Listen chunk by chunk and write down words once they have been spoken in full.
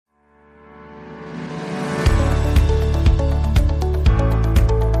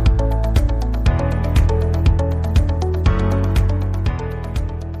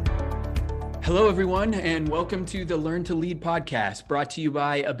everyone, and welcome to the Learn to Lead podcast, brought to you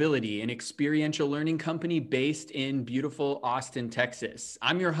by Ability, an experiential learning company based in beautiful Austin, Texas.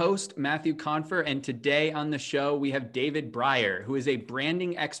 I'm your host, Matthew Confer, and today on the show, we have David Breyer, who is a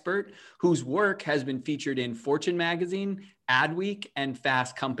branding expert whose work has been featured in Fortune Magazine, Adweek, and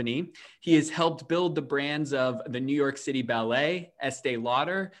Fast Company. He has helped build the brands of the New York City Ballet, Estee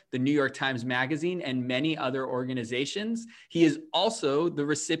Lauder, the New York Times Magazine, and many other organizations. He is also the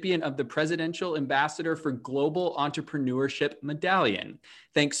recipient of the Presidential Ambassador for Global Entrepreneurship Medallion.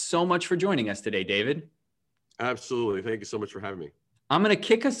 Thanks so much for joining us today, David. Absolutely. Thank you so much for having me. I'm going to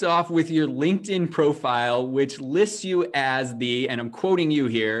kick us off with your LinkedIn profile, which lists you as the, and I'm quoting you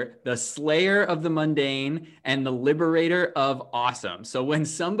here, the slayer of the mundane and the liberator of awesome. So when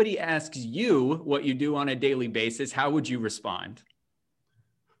somebody asks you what you do on a daily basis, how would you respond?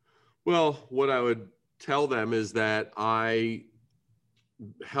 Well, what I would tell them is that I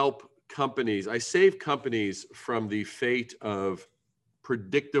help companies, I save companies from the fate of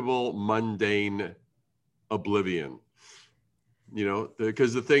predictable, mundane oblivion. You know,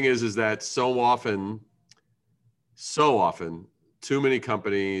 because the thing is that so often, too many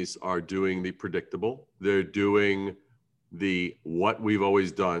companies are doing the predictable. They're doing the what we've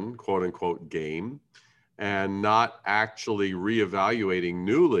always done, quote unquote, game, and not actually reevaluating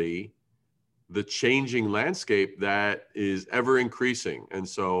newly the changing landscape that is ever increasing. And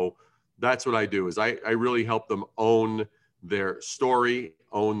so that's what I do is I really help them own their story,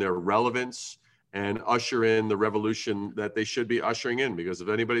 own their relevance, and usher in the revolution that they should be ushering in. Because if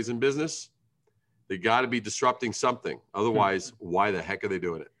anybody's in business, they got to be disrupting something. Otherwise, why the heck are they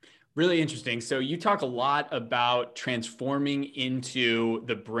doing it? Really interesting. So you talk a lot about transforming into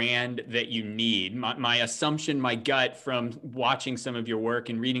the brand that you need. My assumption, my gut from watching some of your work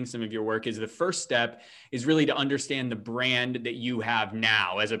and reading some of your work is the first step is really to understand the brand that you have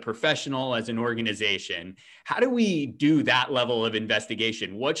now as a professional, as an organization. How do we do that level of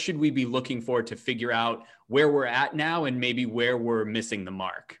investigation? What should we be looking for to figure out where we're at now and maybe where we're missing the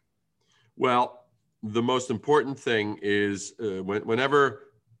mark? Well, the most important thing is whenever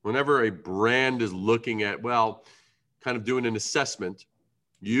a brand is looking at, well, kind of doing an assessment,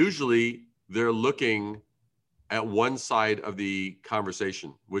 usually they're looking at one side of the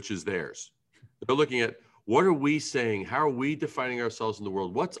conversation, which is theirs. They're looking at, what are we saying? How are we defining ourselves in the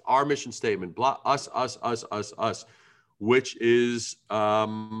world? What's our mission statement? Blah, us, which is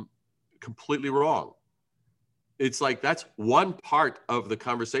completely wrong. It's like, that's one part of the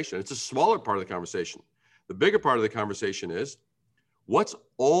conversation. It's a smaller part of the conversation. The bigger part of the conversation is, what's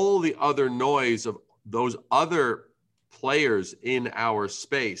all the other noise of those other players in our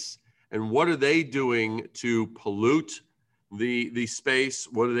space? And what are they doing to pollute the space?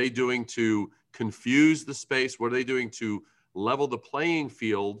 What are they doing to confuse the space? What are they doing to level the playing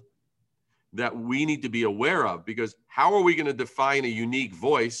field that we need to be aware of? Because how are we going to define a unique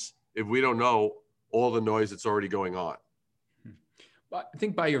voice if we don't know all the noise that's already going on? I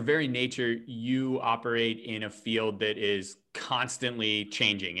think by your very nature, you operate in a field that is constantly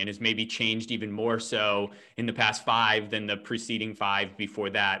changing and has maybe changed even more so in the past 5 than the preceding 5 before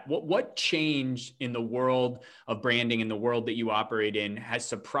that. What changed in the world of branding, in the world that you operate in, has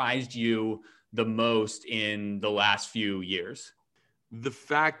surprised you the most in the last few years? The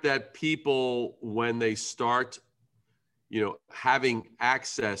fact that people, when they start having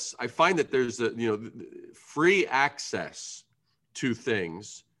access, I find that there's free access to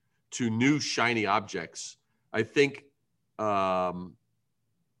things, to new shiny objects, I think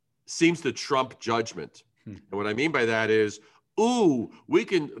seems to trump judgment. And what I mean by that is,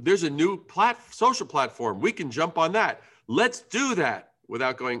 there's a new social platform. We can jump on that. Let's do that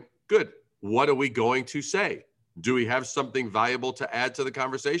without going, good. What are we going to say? Do we have something valuable to add to the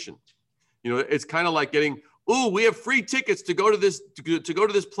conversation? It's kind of like getting, we have free tickets to go to this, to go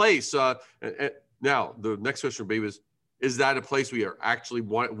to this place. Now, the next question would be, is that a place we are actually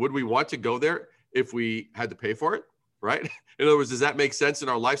would we want to go there if we had to pay for it, right? In other words, does that make sense in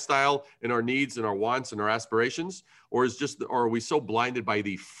our lifestyle, in our needs, and our wants, and our aspirations? Or are we so blinded by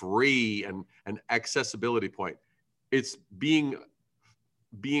the free and accessibility point? It's being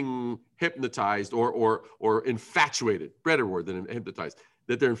hypnotized or infatuated, better word than hypnotized,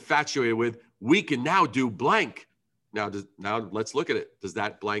 that they're infatuated with, we can now do blank. Now let's look at it. Does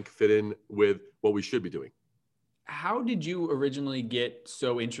that blank fit in with what we should be doing? How did you originally get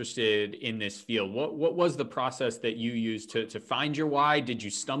so interested in this field? What was the process that you used to find your why? Did you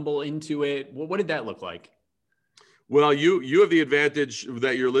stumble into it? What did that look like? Well, you have the advantage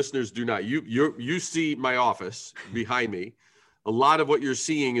that your listeners do not. You see my office behind me. A lot of what you're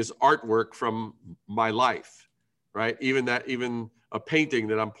seeing is artwork from my life, right? Even a painting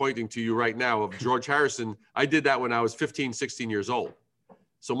that I'm pointing to you right now of George Harrison. I did that when I was 15, 16 years old.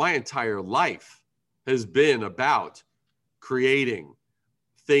 So my entire life has been about creating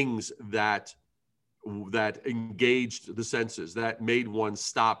things that engaged the senses, that made one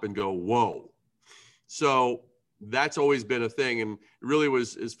stop and go, whoa. So that's always been a thing. And it really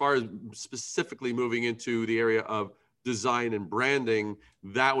was, as far as specifically moving into the area of design and branding,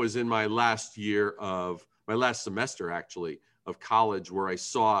 that was in my last semester actually of college, where I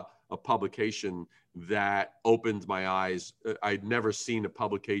saw a publication that opened my eyes. I'd never seen a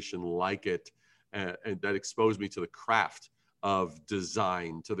publication like it, and that exposed me to the craft of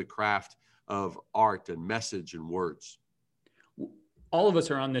design, to the craft of art and message and words. All of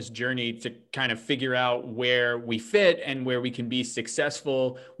us are on this journey to kind of figure out where we fit and where we can be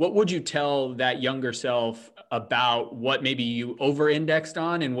successful. What would you tell that younger self about what maybe you over-indexed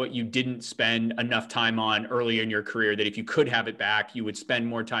on and what you didn't spend enough time on early in your career, that if you could have it back, you would spend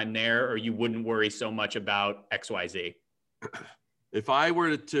more time there, or you wouldn't worry so much about XYZ? If I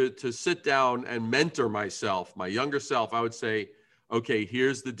were to sit down and mentor myself, my younger self, I would say, okay,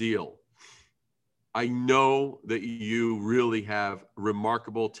 here's the deal. I know that you really have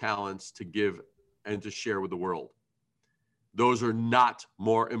remarkable talents to give and to share with the world. Those are not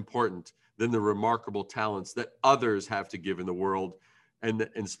more important than the remarkable talents that others have to give in the world, and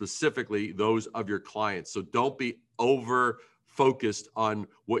specifically those of your clients. So don't be over focused on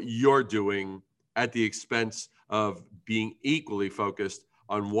what you're doing at the expense of being equally focused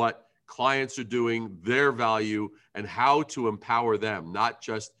on what clients are doing, their value, and how to empower them, not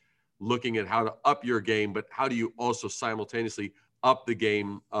just looking at how to up your game, but how do you also simultaneously up the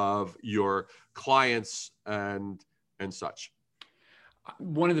game of your clients and such.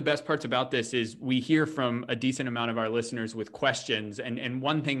 One of the best parts about this is we hear from a decent amount of our listeners with questions. And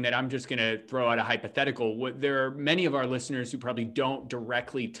one thing that I'm just going to throw out a hypothetical, there are many of our listeners who probably don't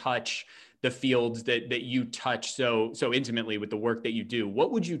directly touch the fields that you touch so intimately with the work that you do.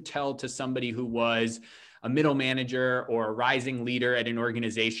 What would you tell to somebody who was a middle manager or a rising leader at an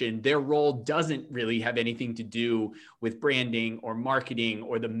organization? Their role doesn't really have anything to do with branding or marketing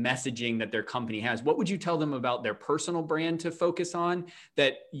or the messaging that their company has. What would you tell them about their personal brand to focus on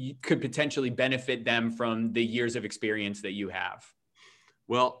that could potentially benefit them from the years of experience that you have?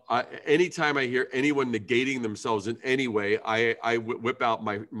 Well, anytime I hear anyone negating themselves in any way, I whip out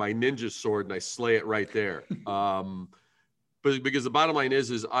my ninja sword and I slay it right there. But because the bottom line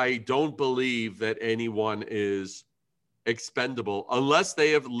is I don't believe that anyone is expendable unless they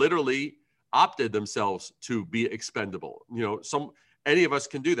have literally opted themselves to be expendable. Any of us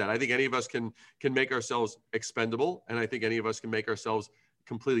can do that. I think any of us can make ourselves expendable, and I think any of us can make ourselves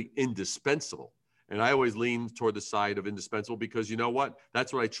completely indispensable. And I always lean toward the side of indispensable, because you know what?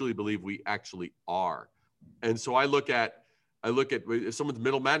 That's what I truly believe we actually are. And so I look at if someone's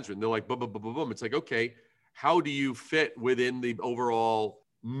middle management, they're like, boom, boom, boom, boom, boom. It's like, okay, how do you fit within the overall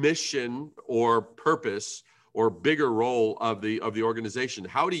mission or purpose or bigger role of the organization?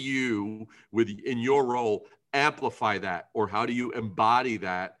 How do you, in your role, amplify that, or how do you embody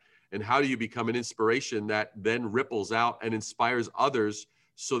that, and how do you become an inspiration that then ripples out and inspires others,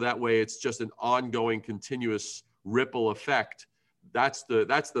 so that way it's just an ongoing, continuous ripple effect? That's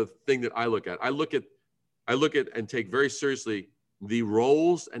the thing that I look at. I look at and take very seriously the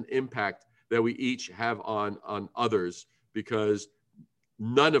roles and impact that we each have on others, because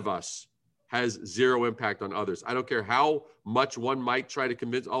none of us has zero impact on others. I don't care how much one might try to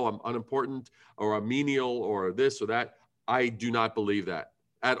convince, oh, I'm unimportant or I'm menial or this or that. I do not believe that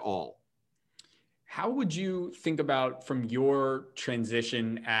at all. How would you think about, from your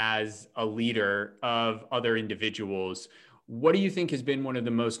transition as a leader of other individuals, what do you think has been one of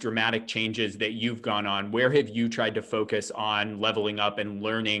the most dramatic changes that you've gone on? Where have you tried to focus on leveling up and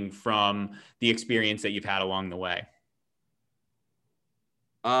learning from the experience that you've had along the way?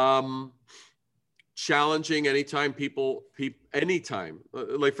 Challenging anytime anytime.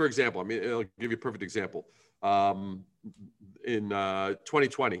 Like, for example, I'll give you a perfect example. In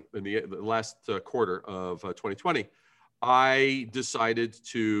 2020, in the last quarter of 2020, I decided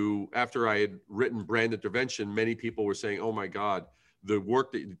to, after I had written Brand Intervention, many people were saying, oh my God, the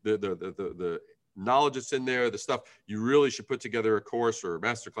work that the knowledge that's in there, the stuff, you really should put together a course or a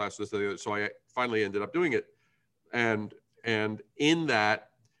masterclass, this or the other. So I finally ended up doing it. And in that,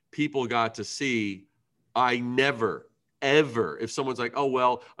 people got to see, I never, ever, if someone's like, oh,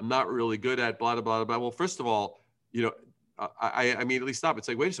 well, I'm not really good at blah, blah, blah, blah. Well, first of all, I immediately stop. It's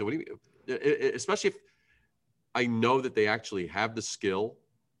like, wait a second, what do you mean? Especially if I know that they actually have the skill,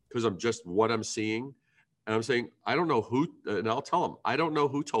 because I'm just what I'm seeing. And I'm saying, I don't know who, and I'll tell them, I don't know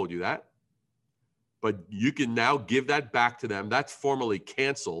who told you that. but you can now give that back to them. That's formally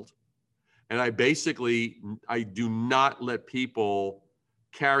canceled. And I do not let people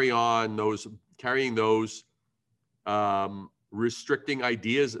carrying those restricting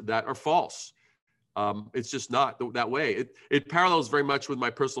ideas that are false. It's just not that way. It parallels very much with my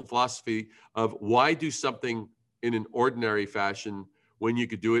personal philosophy of why do something in an ordinary fashion when you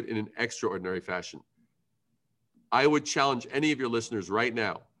could do it in an extraordinary fashion. I would challenge any of your listeners right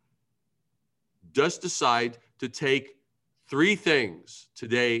now, just decide to take 3 things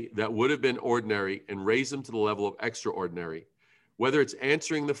today that would have been ordinary and raise them to the level of extraordinary. Whether it's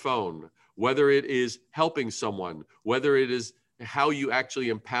answering the phone, whether it is helping someone, whether it is how you actually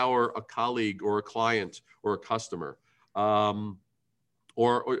empower a colleague or a client or a customer, or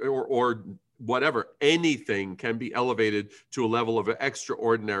whatever, anything can be elevated to a level of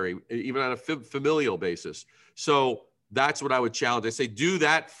extraordinary, even on a familial basis. So that's what I would challenge. I say, do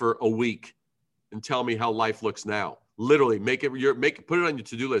that for a week and tell me how life looks now. Literally put it on your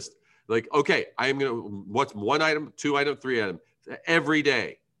to-do list. Like, okay, what's 1 item, 2 item, 3 item every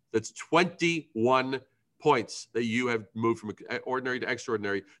day. That's 21 points that you have moved from ordinary to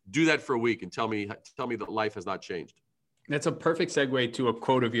extraordinary. Do that for a week and tell me that life has not changed. That's a perfect segue to a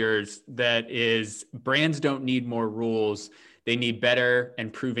quote of yours that is, brands don't need more rules. They need better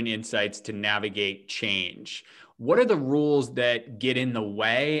and proven insights to navigate change. What are the rules that get in the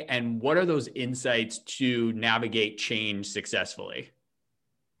way, and what are those insights to navigate change successfully?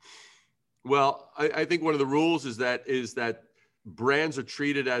 Well, I think one of the rules is that brands are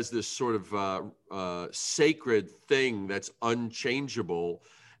treated as this sort of sacred thing that's unchangeable.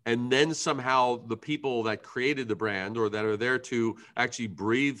 And then somehow the people that created the brand or that are there to actually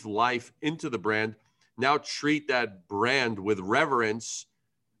breathe life into the brand now treat that brand with reverence,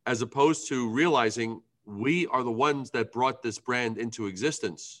 as opposed to realizing we are the ones that brought this brand into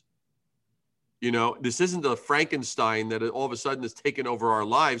existence. You know, this isn't a Frankenstein that all of a sudden has taken over our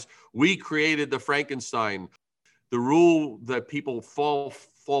lives. We created the Frankenstein. The rule that people fall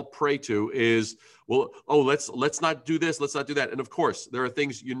prey to is, well, let's not do this, let's not do that. And of course, there are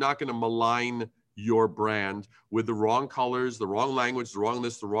things you're not going to malign your brand with the wrong colors, the wrong language, the wrong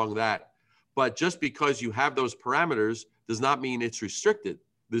this, the wrong that. But just because you have those parameters does not mean it's restricted.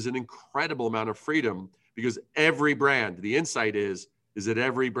 There's an incredible amount of freedom, because every brand, the insight is that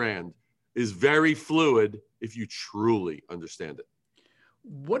every brand is very fluid if you truly understand it.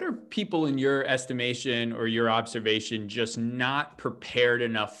 What are people, in your estimation or your observation, just not prepared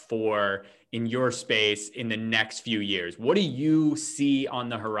enough for in your space in the next few years? What do you see on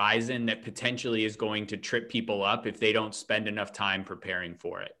the horizon that potentially is going to trip people up if they don't spend enough time preparing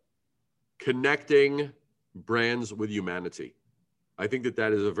for it? Connecting brands with humanity. I think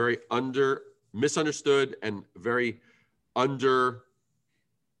that is a very misunderstood and very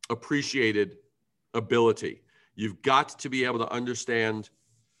underappreciated ability. You've got to be able to understand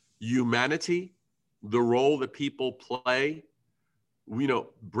humanity, the role that people play. We know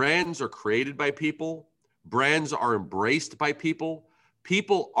brands are created by people. Brands are embraced by people.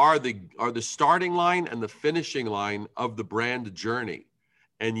 People are the starting line and the finishing line of the brand journey.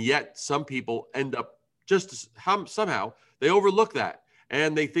 And yet some people end up somehow they overlook that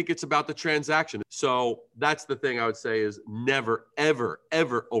and they think it's about the transaction. So that's the thing I would say is never, ever,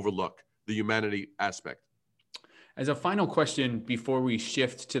 ever overlook the humanity aspect. As a final question, before we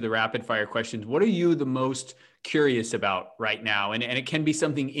shift to the rapid fire questions, what are you the most curious about right now? And it can be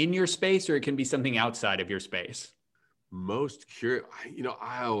something in your space or it can be something outside of your space. Most curious,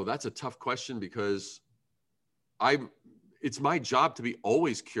 that's a tough question, because it's my job to be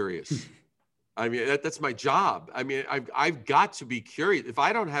always curious. I mean, that's my job. I mean, I've got to be curious. If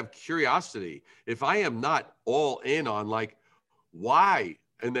I don't have curiosity, if I am not all in on like, why,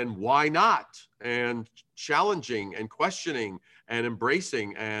 and then why not, and challenging and questioning and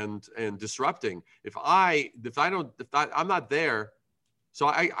embracing and disrupting, I'm not there. So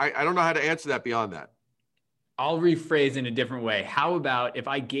I don't know how to answer that beyond that. I'll rephrase in a different way. How about if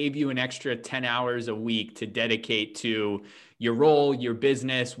I gave you an extra 10 hours a week to dedicate to your role, your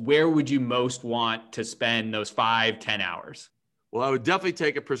business? Where would you most want to spend those 5-10 hours? Well, I would definitely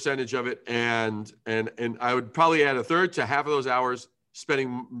take a percentage of it, and I would probably add a third to half of those hours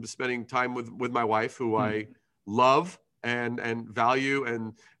spending time with my wife, who I love and value,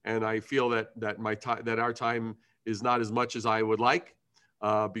 and I feel that our time is not as much as I would like.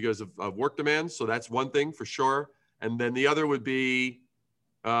 Because of work demands. So that's one thing for sure. And then the other would be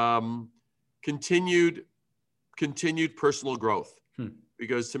continued personal growth.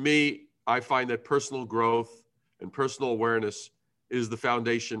 Because to me, I find that personal growth and personal awareness is the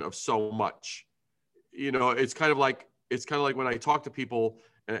foundation of so much. You know, it's kind of like when I talk to people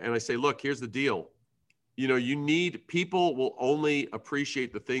and I say, look, here's the deal. you need, people will only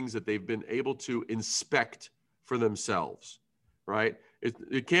appreciate the things that they've been able to inspect for themselves, right?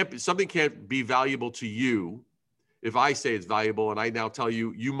 It can't be, something can't be valuable to you if I say it's valuable and I now tell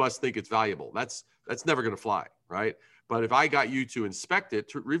you, you must think it's valuable. That's never going to fly, right? But if I got you to inspect it,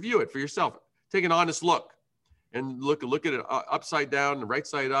 to review it for yourself, take an honest look and look at it upside down, the right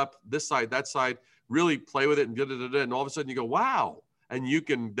side up, this side, that side, really play with it and all of a sudden you go, wow. And you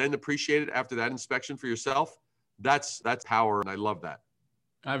can then appreciate it after that inspection for yourself. That's power. And I love that.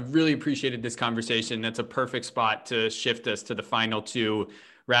 I've really appreciated this conversation. That's a perfect spot to shift us to the final two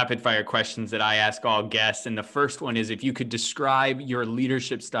rapid fire questions that I ask all guests. And the first one is, if you could describe your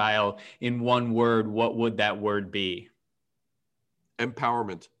leadership style in one word, what would that word be?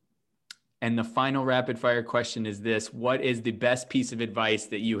 Empowerment. And the final rapid fire question is this: what is the best piece of advice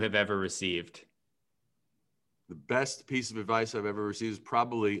that you have ever received? The best piece of advice I've ever received is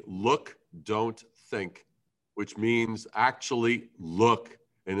probably look, don't think, which means actually look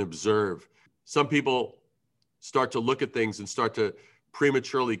and observe. Some people start to look at things and start to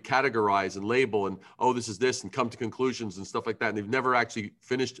prematurely categorize and label and, oh, this is this, and come to conclusions and stuff like that. And they've never actually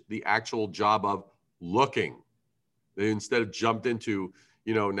finished the actual job of looking. They instead have jumped into,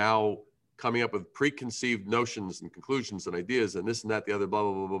 now coming up with preconceived notions and conclusions and ideas and this and that, the other, blah,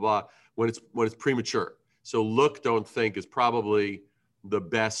 blah, blah, blah, blah, when it's premature. So look, don't think is probably the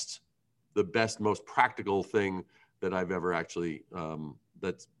best, most practical thing that I've ever actually,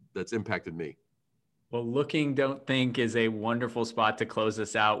 that's impacted me. Well, looking, don't think is a wonderful spot to close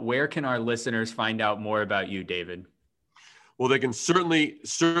us out. Where can our listeners find out more about you, David? Well, they can certainly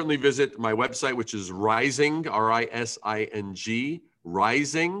visit my website, which is Rising, RISING,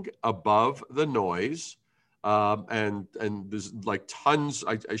 Rising Above the Noise. And there's like tons,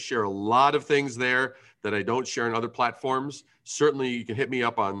 I share a lot of things there that I don't share on other platforms. Certainly you can hit me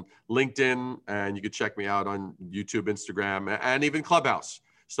up on LinkedIn, and you can check me out on YouTube, Instagram, and even Clubhouse.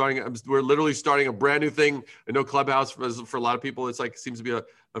 We're literally starting a brand new thing. I know Clubhouse for a lot of people, seems to be a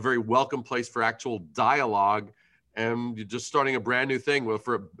very welcome place for actual dialogue. And you're just starting a brand new thing. Well,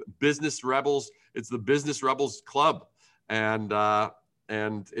 for business rebels, it's the Business Rebels Club. And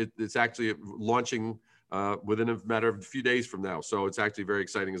it's actually launching within a matter of a few days from now. So it's actually very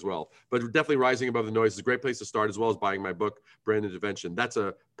exciting as well. But definitely Rising Above the Noise is a great place to start, as well as buying my book, Brand Intervention. That's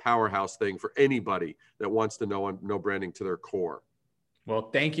a powerhouse thing for anybody that wants to know branding to their core.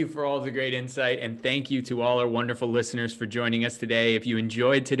 Well, thank you for all the great insight, and thank you to all our wonderful listeners for joining us today. If you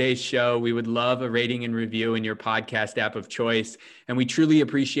enjoyed today's show, we would love a rating and review in your podcast app of choice, and we truly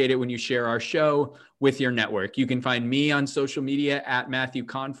appreciate it when you share our show with your network. You can find me on social media at Matthew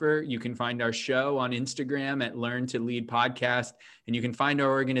Confer. You can find our show on Instagram at Learn to Lead Podcast, and you can find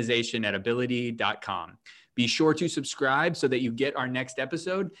our organization at ability.com. Be sure to subscribe so that you get our next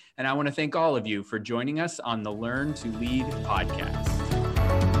episode, and I want to thank all of you for joining us on the Learn to Lead podcast.